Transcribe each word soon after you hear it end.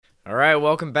All right,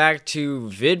 welcome back to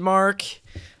Vidmark.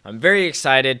 I'm very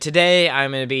excited. Today I'm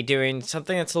going to be doing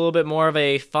something that's a little bit more of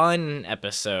a fun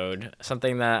episode,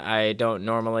 something that I don't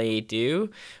normally do,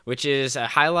 which is a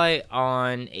highlight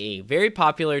on a very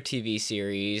popular TV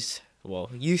series.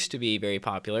 Well, used to be very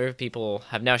popular. People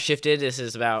have now shifted. This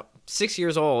is about 6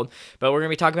 years old, but we're going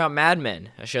to be talking about Mad Men,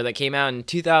 a show that came out in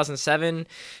 2007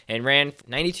 and ran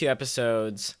 92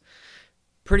 episodes.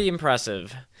 Pretty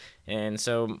impressive. And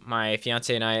so my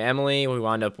fiance and I, Emily, we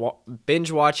wound up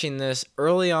binge watching this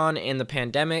early on in the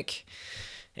pandemic.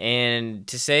 And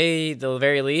to say the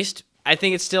very least, I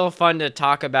think it's still fun to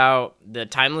talk about the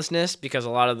timelessness because a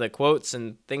lot of the quotes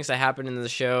and things that happen in the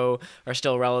show are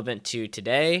still relevant to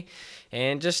today.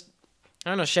 And just, I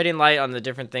don't know, shedding light on the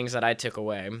different things that I took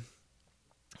away.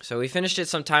 So we finished it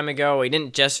some time ago. We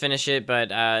didn't just finish it, but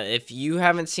if you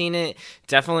haven't seen it,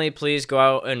 definitely please go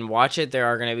out and watch it. There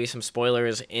are going to be some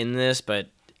spoilers in this,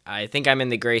 but I think I'm in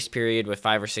the grace period with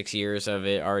 5 or 6 years of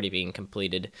it already being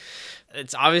completed.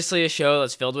 It's obviously a show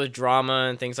that's filled with drama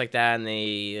and things like that, and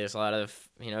there's a lot of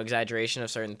exaggeration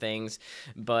of certain things.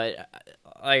 But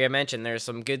like I mentioned, there's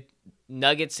some good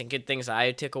nuggets and good things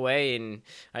I took away, and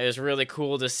it was really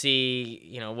cool to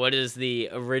see, what is the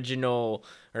original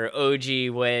or OG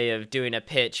way of doing a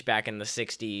pitch back in the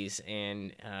 60s.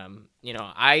 And,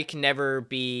 I can never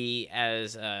be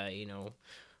as,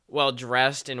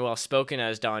 well-dressed and well-spoken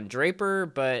as Don Draper,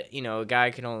 but, a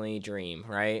guy can only dream,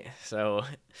 right? So,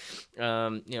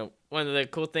 one of the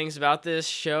cool things about this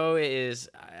show is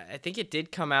I think it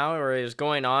did come out or it was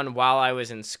going on while I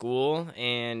was in school,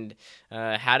 and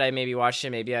had I maybe watched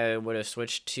it, maybe I would have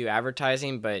switched to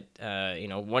advertising, but,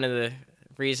 one of the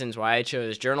reasons why I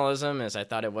chose journalism is I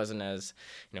thought it wasn't as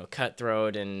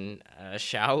cutthroat and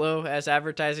shallow as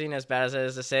advertising, as bad as it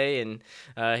is to say. And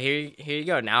here you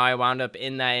go. Now I wound up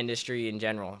in that industry in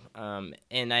general,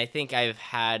 and I think I've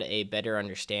had a better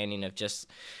understanding of just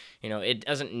it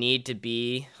doesn't need to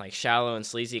be like shallow and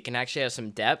sleazy. It can actually have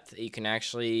some depth. You can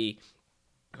actually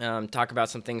talk about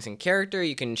some things in character.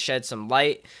 You can shed some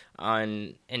light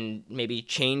on and maybe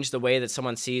change the way that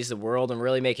someone sees the world and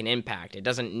really make an impact. It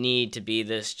doesn't need to be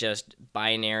this just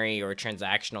binary or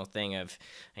transactional thing of,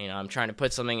 I'm trying to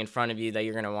put something in front of you that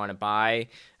you're going to want to buy.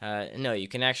 No, you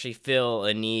can actually fill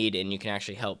a need, and you can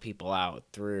actually help people out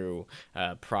through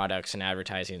products and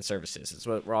advertising and services. It's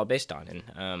what we're all based on.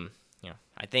 And,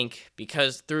 I think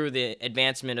because through the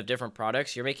advancement of different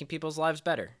products, you're making people's lives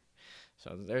better.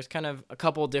 So there's kind of a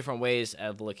couple different ways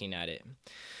of looking at it.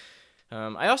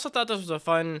 I also thought this was a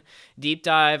fun deep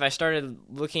dive. I started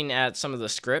looking at some of the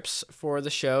scripts for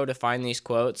the show to find these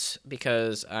quotes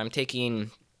because I'm taking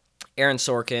Aaron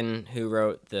Sorkin, who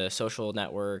wrote The Social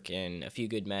Network and A Few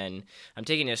Good Men. I'm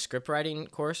taking a script writing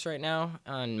course right now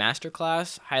on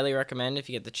Masterclass. Highly recommend if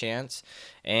you get the chance.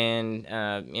 And,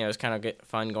 it's kind of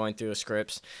fun going through the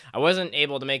scripts. I wasn't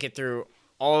able to make it through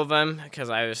all of them because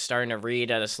I was starting to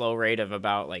read at a slow rate of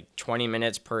about 20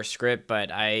 minutes per script, but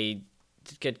I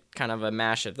did get kind of a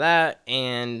mash of that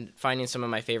and finding some of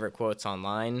my favorite quotes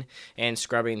online and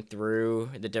scrubbing through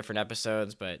the different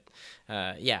episodes. But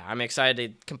I'm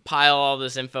excited to compile all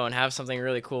this info and have something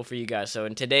really cool for you guys. So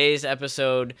in today's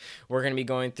episode, we're going to be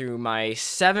going through my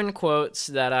 7 quotes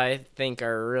that I think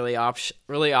are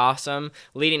really awesome,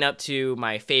 leading up to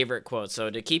my favorite quotes.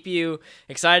 So to keep you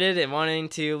excited and wanting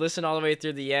to listen all the way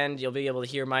through the end, you'll be able to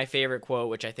hear my favorite quote,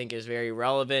 which I think is very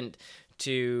relevant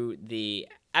to the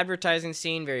advertising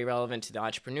scene, very relevant to the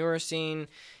entrepreneur scene.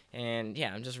 And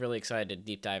I'm just really excited to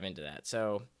deep dive into that.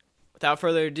 So without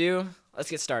further ado, let's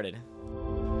get started.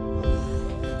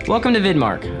 Welcome to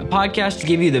Vidmark, a podcast to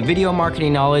give you the video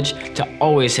marketing knowledge to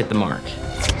always hit the mark.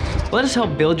 Let us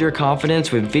help build your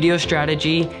confidence with video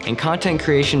strategy and content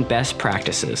creation best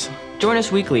practices. Join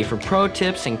us weekly for pro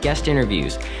tips and guest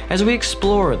interviews as we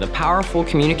explore the powerful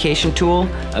communication tool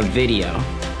of video.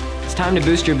 It's time to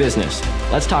boost your business.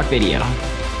 Let's talk video.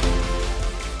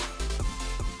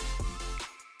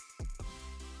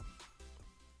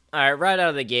 All right, right out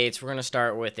of the gates, we're going to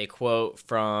start with a quote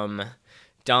from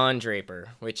Don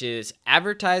Draper, which is,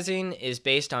 "Advertising is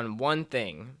based on one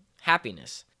thing,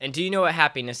 happiness. And do you know what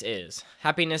happiness is?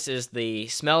 Happiness is the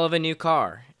smell of a new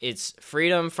car. It's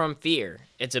freedom from fear.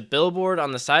 It's a billboard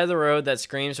on the side of the road that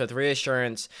screams with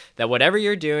reassurance that whatever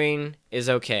you're doing is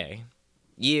okay.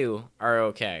 You are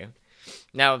okay."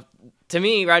 Now, to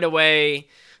me, right away,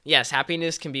 yes,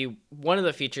 happiness can be one of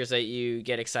the features that you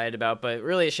get excited about, but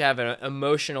really it should have an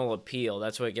emotional appeal.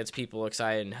 That's what gets people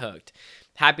excited and hooked.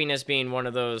 Happiness being one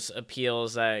of those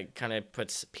appeals that kind of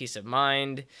puts peace of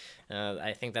mind.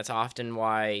 I think that's often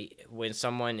why when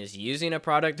someone is using a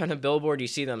product on a billboard, you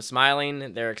see them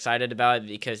smiling. They're excited about it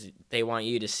because they want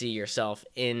you to see yourself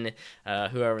in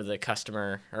whoever the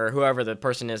customer or whoever the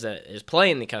person is that is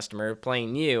playing the customer,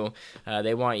 playing you.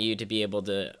 They want you to be able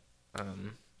to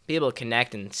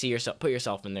connect and see yourself, put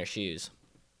yourself in their shoes.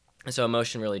 And so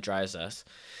emotion really drives us.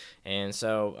 And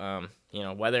so,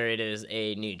 whether it is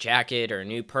a new jacket or a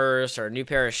new purse or a new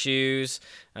pair of shoes,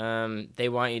 they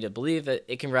want you to believe that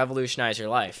it can revolutionize your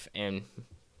life. And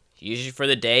usually for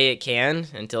the day it can,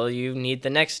 until you need the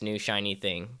next new shiny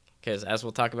thing. Because as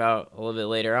we'll talk about a little bit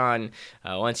later on,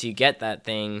 once you get that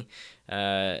thing,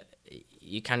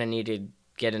 you kind of need to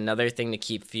get another thing to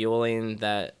keep fueling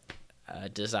that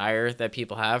desire that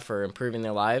people have for improving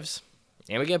their lives.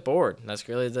 And we get bored. That's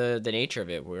really the nature of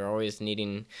it. We're always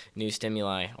needing new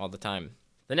stimuli all the time.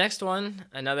 The next one,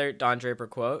 another Don Draper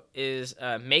quote, is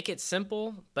make it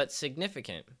simple but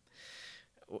significant,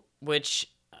 which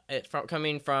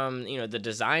coming from the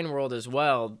design world as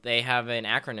well, they have an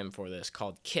acronym for this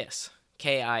called KISS.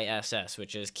 KISS,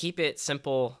 which is keep it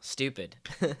simple, stupid,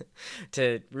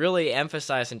 to really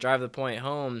emphasize and drive the point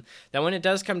home that when it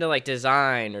does come to like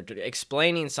design or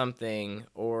explaining something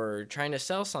or trying to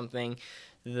sell something,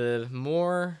 the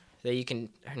more that you can,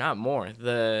 or not more,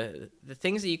 the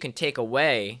things that you can take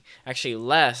away, actually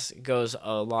less goes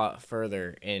a lot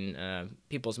further in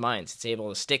people's minds. It's able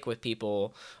to stick with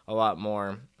people a lot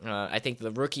more. I think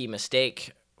the rookie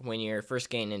mistake when you're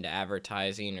first getting into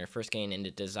advertising or first getting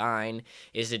into design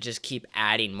is to just keep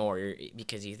adding more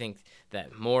because you think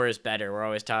that more is better. We're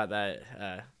always taught that,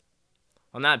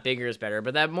 not bigger is better,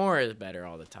 but that more is better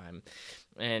all the time.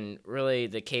 And really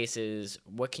the case is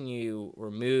what can you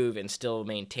remove and still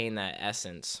maintain that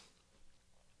essence?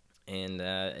 And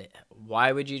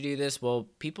why would you do this? Well,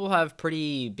 people have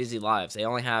pretty busy lives. They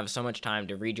only have so much time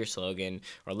to read your slogan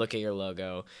or look at your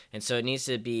logo. And so it needs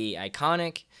to be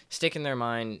iconic, stick in their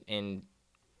mind, and,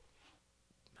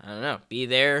 be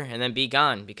there and then be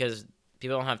gone because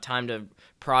people don't have time to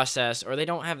process or they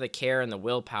don't have the care and the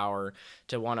willpower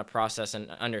to want to process and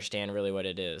understand really what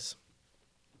it is.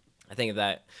 I think of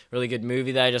that really good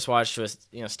movie that I just watched with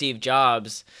Steve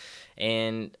Jobs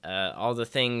and all the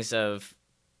things of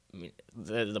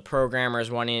the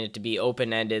programmers wanting it to be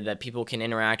open-ended, that people can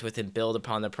interact with and build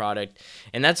upon the product.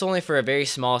 And that's only for a very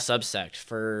small subsect.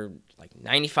 For like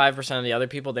 95% of the other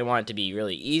people, they want it to be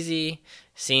really easy,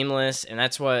 seamless. And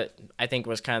that's what I think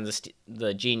was kind of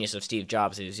the genius of Steve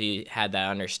Jobs, is he had that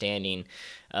understanding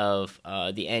of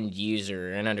the end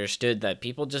user and understood that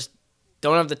people just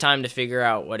don't have the time to figure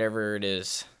out whatever it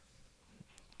is.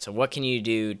 So what can you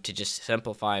do to just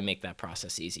simplify and make that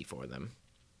process easy for them?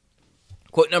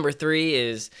 Quote number 3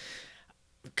 is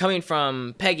coming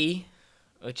from Peggy,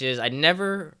 which is, I'd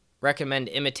never recommend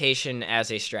imitation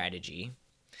as a strategy.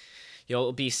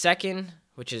 You'll be second,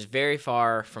 which is very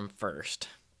far from first.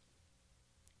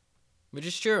 Which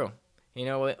is true.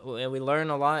 What we learn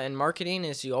a lot in marketing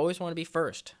is you always want to be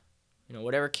first.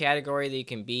 Whatever category that you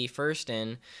can be first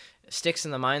in sticks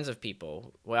in the minds of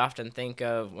people. We often think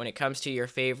of, when it comes to your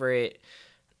favorite,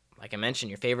 like I mentioned,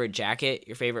 your favorite jacket,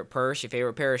 your favorite purse, your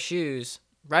favorite pair of shoes,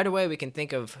 right away we can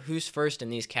think of who's first in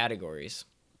these categories.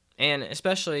 And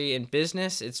especially in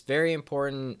business, it's very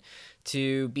important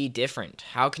to be different.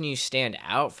 How can you stand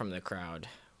out from the crowd?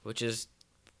 Which is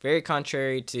very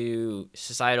contrary to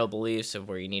societal beliefs of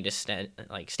where you need to stay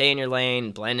in your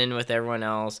lane, blend in with everyone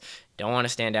else, don't want to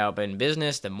stand out. But in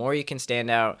business, the more you can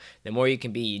stand out, the more you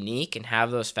can be unique and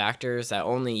have those factors that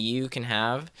only you can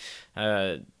have,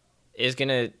 is going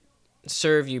to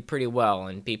serve you pretty well.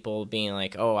 And people being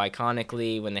like, oh,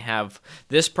 iconically, when they have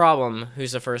this problem,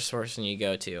 who's the first person you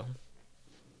go to?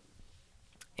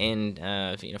 And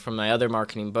from my other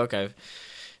marketing book,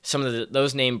 some of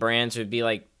those name brands would be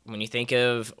like, when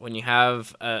you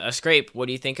have a scrape, what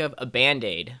do you think of? A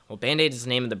Band-Aid. Well, Band-Aid is the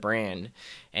name of the brand.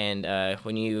 And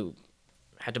when you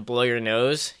had to blow your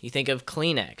nose, you think of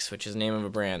Kleenex, which is the name of a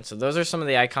brand. So those are some of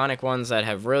the iconic ones that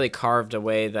have really carved a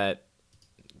way that,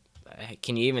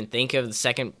 can you even think of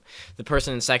the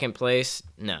person in second place?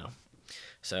 No.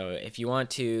 So if you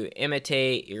want to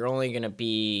imitate, you're only going to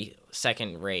be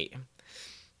second rate.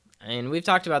 And we've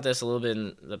talked about this a little bit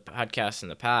in the podcast in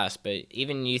the past, but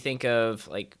even you think of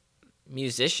like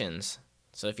musicians.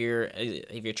 So if you're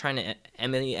trying to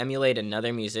emulate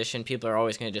another musician, people are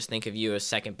always going to just think of you as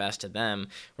second best to them.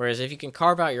 Whereas if you can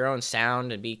carve out your own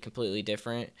sound and be completely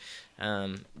different,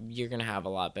 you're going to have a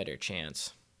lot better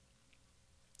chance.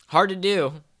 Hard to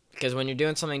do, Because when you're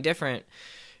doing something different,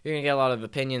 you're going to get a lot of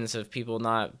opinions of people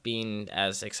not being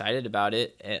as excited about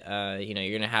it. You're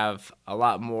going to have a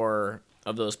lot more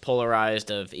of those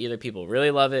polarized of either people really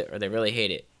love it or they really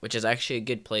hate it, which is actually a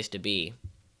good place to be.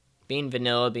 Being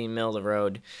vanilla, being middle of the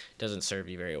road doesn't serve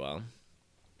you very well.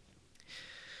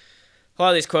 A lot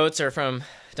of these quotes are from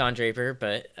Don Draper,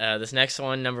 but this next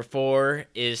one, number 4,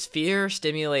 is fear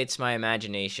stimulates my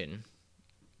imagination.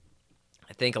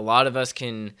 I think a lot of us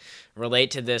can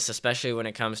relate to this, especially when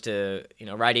it comes to,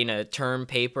 writing a term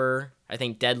paper. I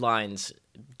think deadlines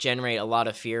generate a lot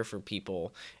of fear for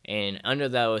people. And under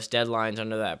those deadlines,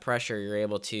 under that pressure, you're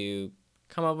able to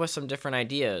come up with some different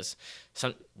ideas.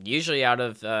 Usually out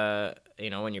of,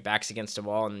 when your back's against a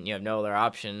wall and you have no other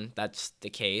option, that's the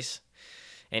case.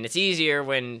 And it's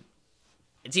a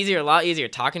lot easier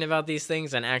talking about these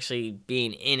things than actually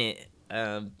being in it.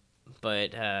 You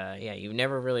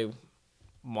never really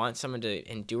want someone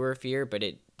to endure fear, but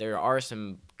there are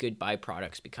some good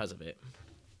byproducts because of it.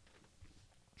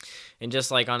 And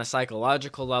just like on a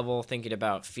psychological level, thinking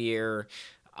about fear,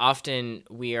 often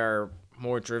we are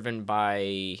more driven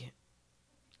by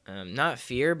not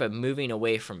fear, but moving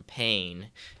away from pain.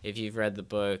 If you've read the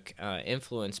book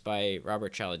Influenced by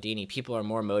Robert Cialdini, people are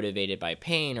more motivated by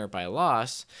pain or by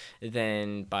loss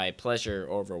than by pleasure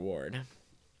or reward.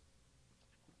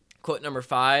 Quote number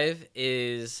 5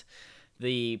 is,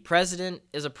 "The president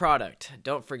is a product.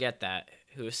 Don't forget that."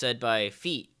 Who was said by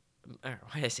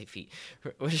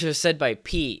Which was said by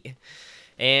Pete.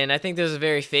 And I think this is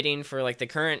very fitting for like the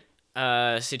current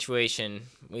situation.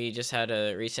 We just had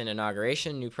a recent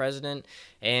inauguration, new president,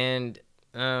 and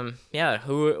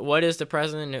what is the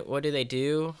president? What do they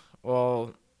do?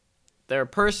 Well, they're a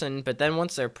person, but then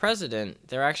once they're president,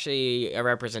 they're actually a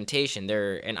representation.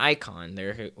 They're an icon.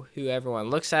 They're who everyone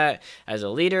looks at as a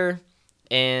leader,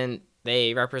 and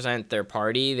they represent their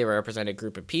party, they represent a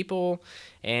group of people,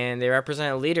 and they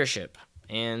represent a leadership.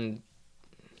 And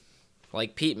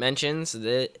like Pete mentions,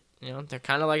 that they're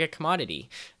kind of like a commodity.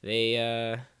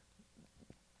 They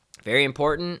very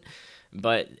important,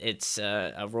 but it's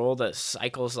a role that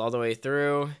cycles all the way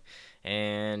through,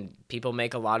 and people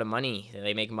make a lot of money.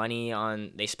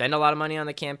 They spend a lot of money on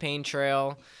the campaign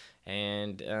trail,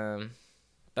 and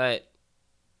but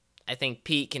I think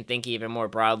Pete can think even more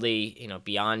broadly,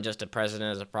 beyond just a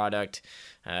president as a product.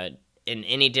 In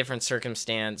any different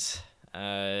circumstance,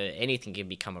 anything can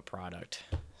become a product.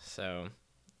 So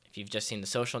if you've just seen The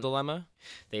Social Dilemma,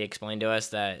 they explain to us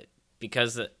that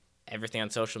because everything on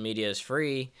social media is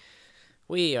free,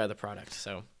 we are the product.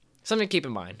 So something to keep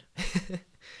in mind.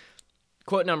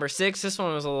 Quote number 6, this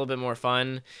one was a little bit more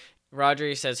fun.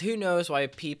 Roger says, "Who knows why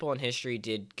people in history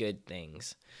did good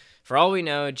things? For all we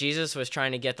know, Jesus was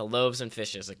trying to get the loaves and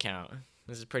fishes account."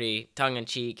 This is pretty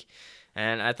tongue-in-cheek,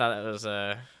 and I thought that was,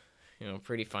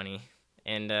 pretty funny.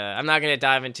 And I'm not going to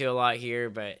dive into a lot here,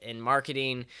 but in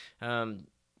marketing,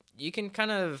 you can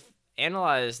kind of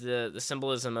analyze the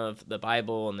symbolism of the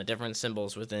Bible and the different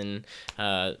symbols within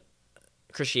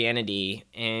Christianity,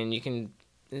 and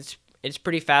it's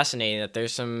pretty fascinating that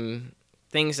there's some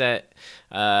things that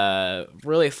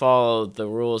really follow the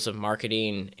rules of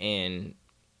marketing and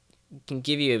can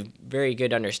give you a very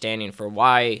good understanding for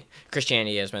why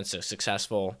Christianity has been so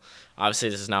successful. Obviously,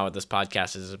 this is not what this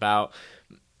podcast is about,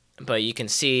 but you can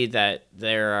see that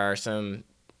there are some,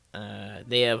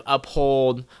 they have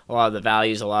uphold a lot of the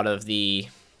values, a lot of the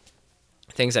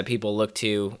things that people look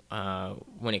to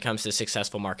when it comes to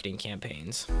successful marketing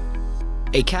campaigns.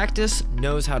 A cactus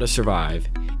knows how to survive.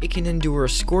 It can endure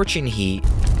scorching heat,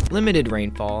 limited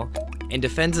rainfall, and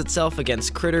defends itself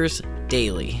against critters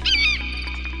daily.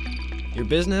 Your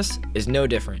business is no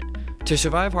different. To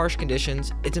survive harsh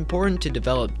conditions, it's important to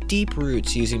develop deep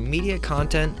roots using media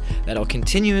content that'll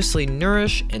continuously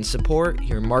nourish and support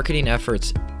your marketing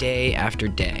efforts day after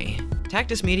day.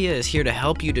 Tactus Media is here to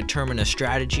help you determine a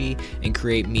strategy and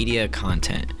create media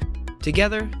content.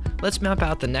 Together, let's map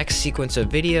out the next sequence of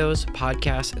videos,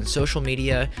 podcasts, and social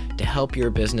media to help your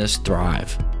business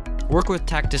thrive. Work with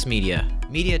Tactus Media,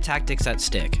 media tactics that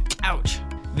stick. Ouch!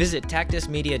 Visit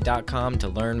tactusmedia.com to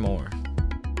learn more.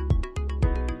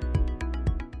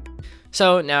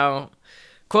 So now,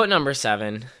 quote number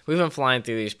 7. We've been flying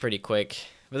through these pretty quick,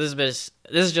 but this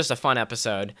is just a fun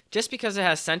episode. Just because it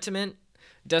has sentiment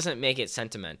doesn't make it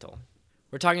sentimental.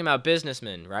 We're talking about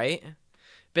businessmen, right?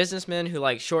 Businessmen who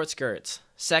like short skirts.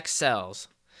 Sex sells.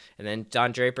 And then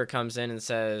Don Draper comes in and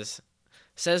says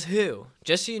who?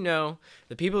 Just so you know,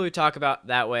 the people who talk about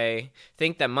that way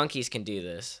think that monkeys can do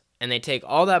this. and they take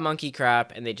all that monkey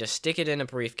crap and they just stick it in a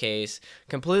briefcase,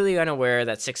 completely unaware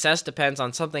that success depends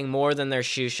on something more than their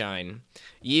shoe shine.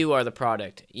 You are the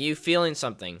product. You feeling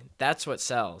something. That's what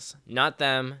sells. Not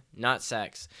them, not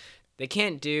sex. They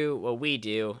can't do what we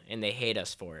do, and they hate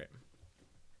us for it.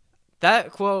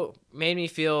 That quote made me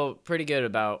feel pretty good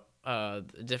about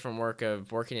the different work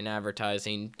of working in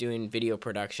advertising, doing video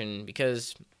production,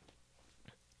 because,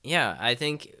 yeah, I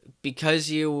think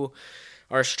because you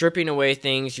are stripping away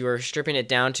things, you are stripping it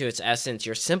down to its essence,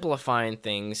 you're simplifying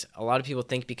things. A lot of people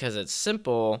think because it's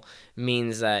simple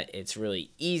means that it's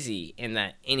really easy and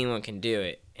that anyone can do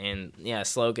it. And yeah,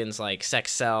 slogans like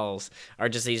sex sells are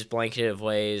just these blanketed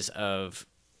ways of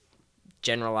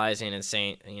generalizing and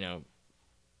saying,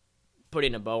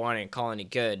 putting a bow on it and calling it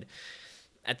good.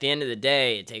 At the end of the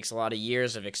day, it takes a lot of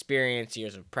years of experience,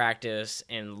 years of practice,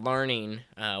 and learning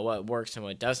what works and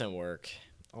what doesn't work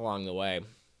along the way.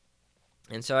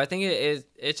 And so I think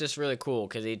it's just really cool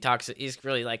because he's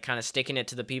really like kind of sticking it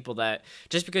to the people that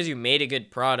just because you made a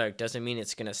good product doesn't mean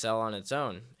it's going to sell on its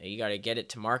own. You got to get it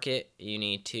to market. You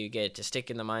need to get it to stick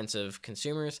in the minds of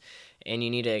consumers, and you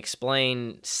need to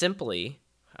explain simply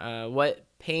what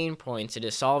pain points it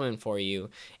is solving for you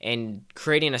and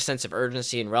creating a sense of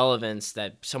urgency and relevance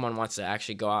that someone wants to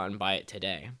actually go out and buy it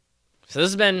today. So this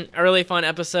has been a really fun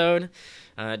episode,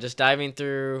 just diving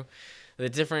through the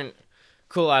different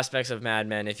cool aspects of Mad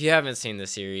Men. If you haven't seen the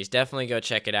series, definitely go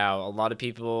check it out. A lot of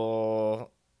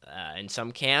people in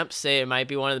some camps say it might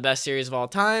be one of the best series of all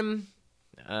time,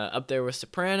 up there with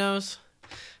Sopranos.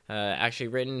 Actually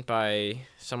written by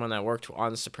someone that worked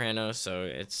on Sopranos, so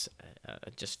it's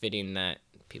just fitting that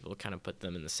people kind of put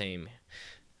them in the same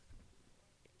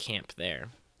camp there.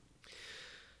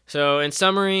 So in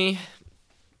summary,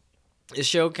 this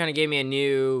show kind of gave me a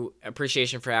new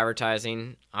appreciation for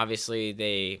advertising. Obviously,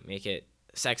 they make it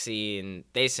sexy and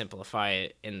they simplify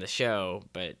it in the show,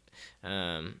 but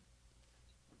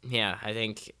yeah, I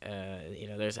think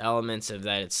there's elements of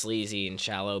that it's sleazy and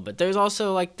shallow, but there's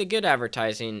also like the good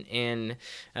advertising, and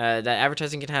that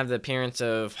advertising can have the appearance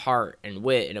of heart and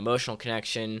wit and emotional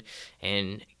connection,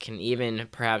 and can even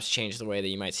perhaps change the way that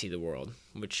you might see the world,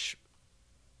 which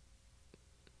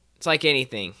it's like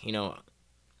anything,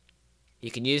 you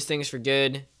can use things for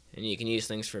good and you can use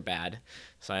things for bad.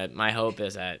 So my hope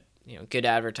is that good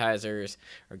advertisers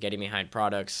are getting behind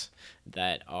products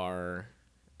that are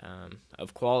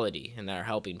of quality and that are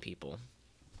helping people.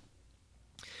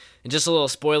 And just a little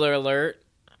spoiler alert,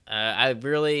 I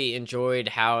really enjoyed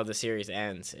how the series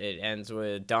ends. It ends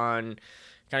with Don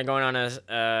kind of going on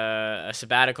a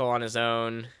sabbatical on his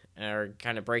own, or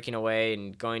kind of breaking away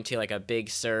and going to like a Big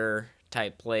Sur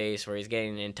type place where he's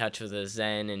getting in touch with a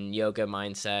Zen and yoga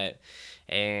mindset.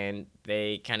 And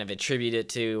they kind of attribute it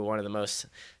to one of the most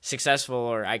successful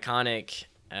or iconic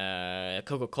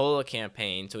Coca-Cola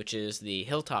campaigns, which is the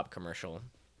Hilltop commercial,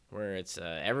 where it's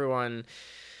everyone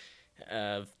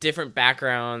of different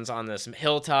backgrounds on this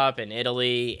hilltop in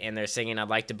Italy, and they're singing "I'd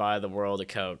like to buy the world a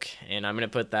Coke." And I'm going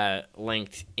to put that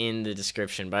linked in the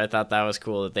description, but I thought that was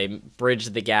cool that they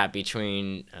bridged the gap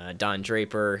between Don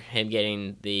Draper, him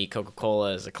getting the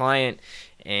Coca-Cola as a client,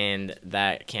 and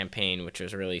that campaign, which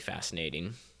was really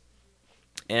fascinating.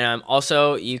 And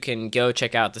also, you can go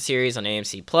check out the series on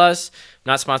AMC+.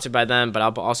 Not sponsored by them, but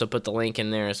I'll also put the link in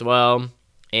there as well.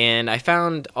 And I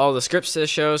found all the scripts to the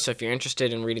show, so if you're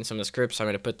interested in reading some of the scripts, I'm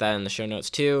going to put that in the show notes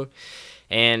too.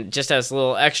 And just as a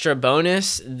little extra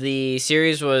bonus, the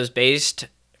series was based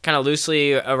kind of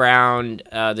loosely around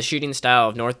the shooting style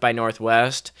of North by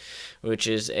Northwest, which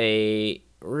is a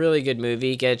really good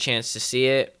movie. Get a chance to see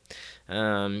it.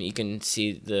 You can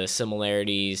see the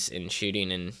similarities in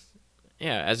shooting, and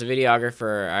yeah, as a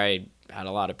videographer, I had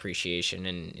a lot of appreciation,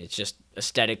 and it's just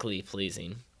aesthetically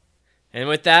pleasing. And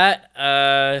with that,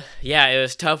 it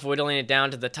was tough whittling it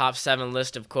down to the top 7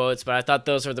 list of quotes, but I thought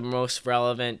those were the most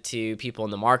relevant to people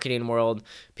in the marketing world,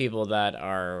 people that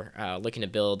are looking to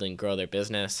build and grow their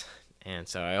business. And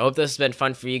so I hope this has been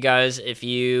fun for you guys. If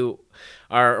you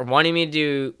are wanting me to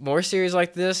do more series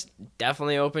like this,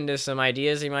 definitely open to some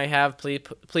ideas you might have.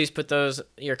 Please put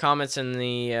your comments in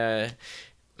the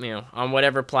on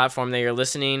whatever platform that you're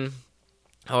listening.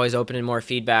 Always open to more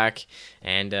feedback.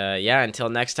 And until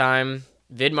next time,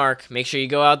 VidMark, make sure you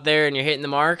go out there and you're hitting the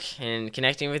mark and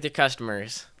connecting with your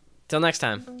customers. Till next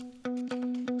time.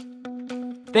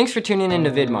 Thanks for tuning in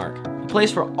to VidMark, a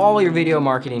place for all your video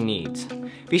marketing needs.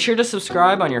 Be sure to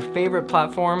subscribe on your favorite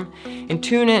platform and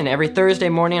tune in every Thursday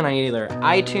morning on either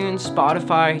iTunes,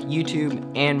 Spotify, YouTube,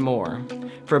 and more.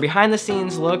 For a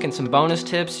behind-the-scenes look and some bonus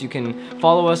tips, you can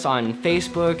follow us on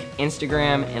Facebook,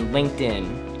 Instagram, and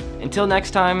LinkedIn. Until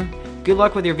next time, good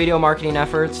luck with your video marketing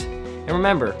efforts, and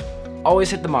remember,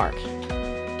 always hit the mark.